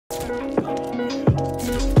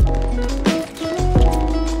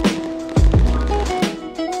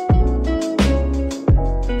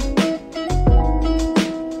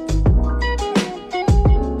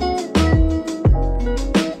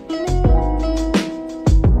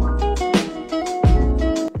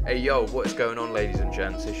Yo, what is going on, ladies and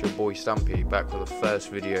gents? It's your boy Stampy, back with the first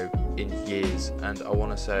video in years, and I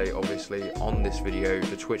want to say, obviously, on this video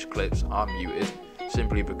the Twitch clips are muted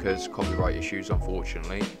simply because copyright issues,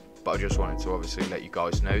 unfortunately. But I just wanted to obviously let you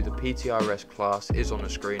guys know the PTRS class is on the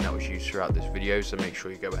screen that was used throughout this video, so make sure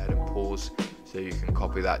you go ahead and pause so you can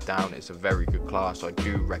copy that down. It's a very good class, I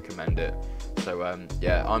do recommend it. So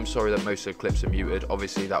yeah, I'm sorry that most of the clips are muted.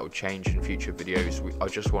 Obviously that will change in future videos. I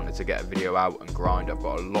just wanted to get a video out and grind. I've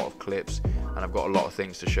got a lot of clips and I've got a lot of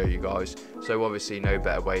things to show you guys, so obviously no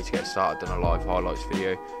better way to get started than a live highlights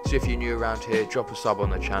video. So if you're new around here, drop a sub on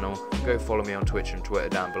the channel, go follow me on Twitch and Twitter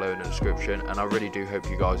down below in the description, and I really do hope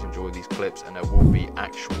you guys enjoy these clips, and there will be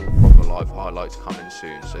actual proper live highlights coming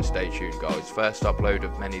soon, so stay tuned guys. First upload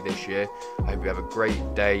of many this year. I hope you have a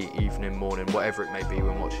great day, evening, morning, whatever it may be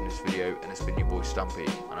when watching this video, and it's been your boy Stumpy,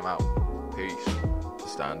 and I'm out. Peace.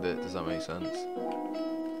 Stand it, does that make sense?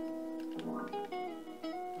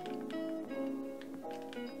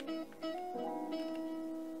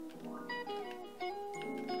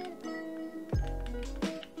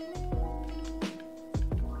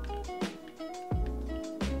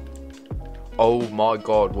 Oh my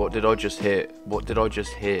god, what did I just hit? What did I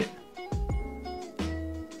just hit?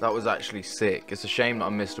 That was actually sick. It's a shame that I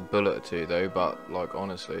missed a bullet or two though, but like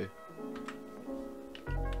honestly.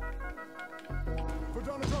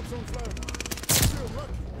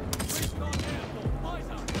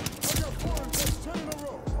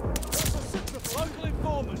 Local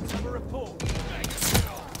informants have a report.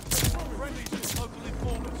 Friendly local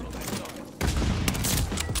informants on their side.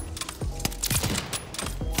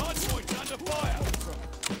 Hardpoint under fire.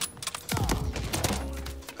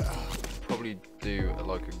 Probably do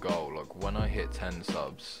like a goal. Like when I hit 10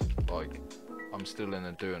 subs, like I'm still in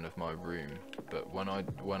the doing of my room. But when I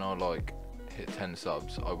like hit 10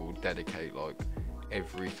 subs, I will dedicate like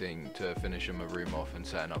everything to finishing my room off and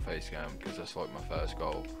setting up face cam, because that's like my first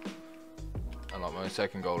goal. And like my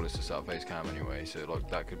second goal is to set up face cam anyway, so like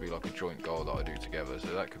that could be like a joint goal that I do together, so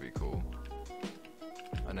that could be cool.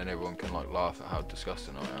 And then everyone can like laugh at how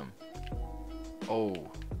disgusting I am.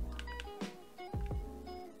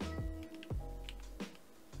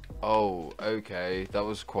 Oh, okay, that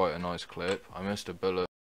was quite a nice clip. I missed a bullet.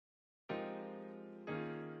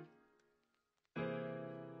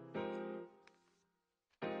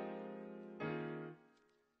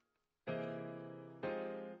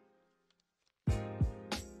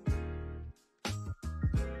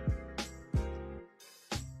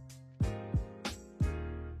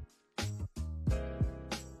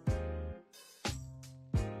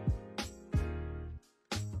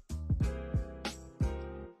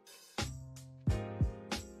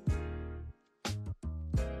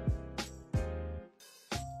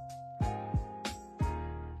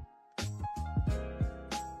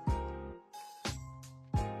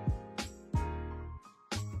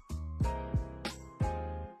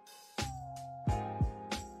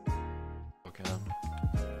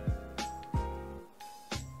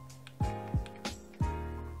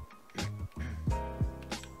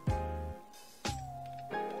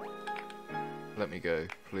 Let me go,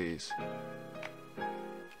 please.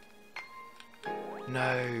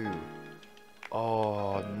 No!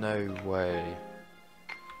 Oh, no way.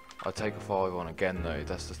 I'll take a 5 on again though.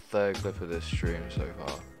 That's the third clip of this stream so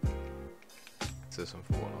far. To some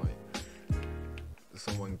Fortnite.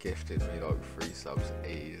 Someone gifted me like 3 subs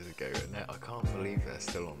ages ago, and I can't believe they're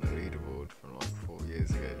still on the leaderboard from like 4 years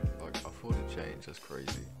ago. Like, I thought it changed, that's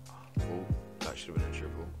crazy. Oh, that should have been a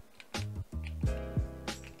triple.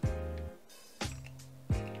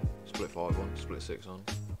 Split 5 on, split 6 on.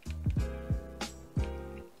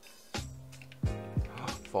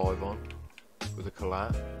 5 on with a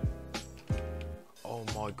collat. Oh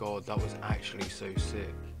my god, that was actually so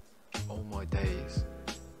sick. Oh my days.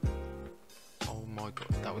 Oh my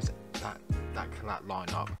god, that was that collat line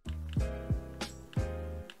up.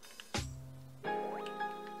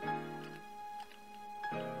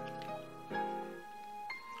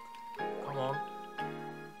 Come on.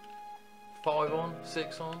 5 on,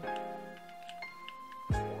 6 on.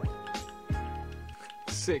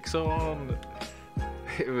 6 on.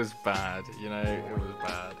 It was bad, you know, it was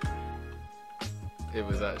bad. It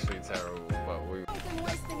was actually terrible, but we...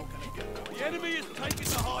 The enemy is taking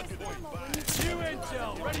the hard point. New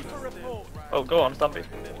intel, ready for report. Oh, go on, Stumpy.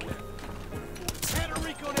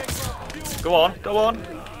 Go on, go on.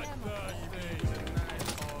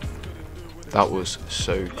 That was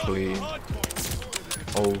so clean.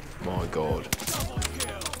 Oh my god.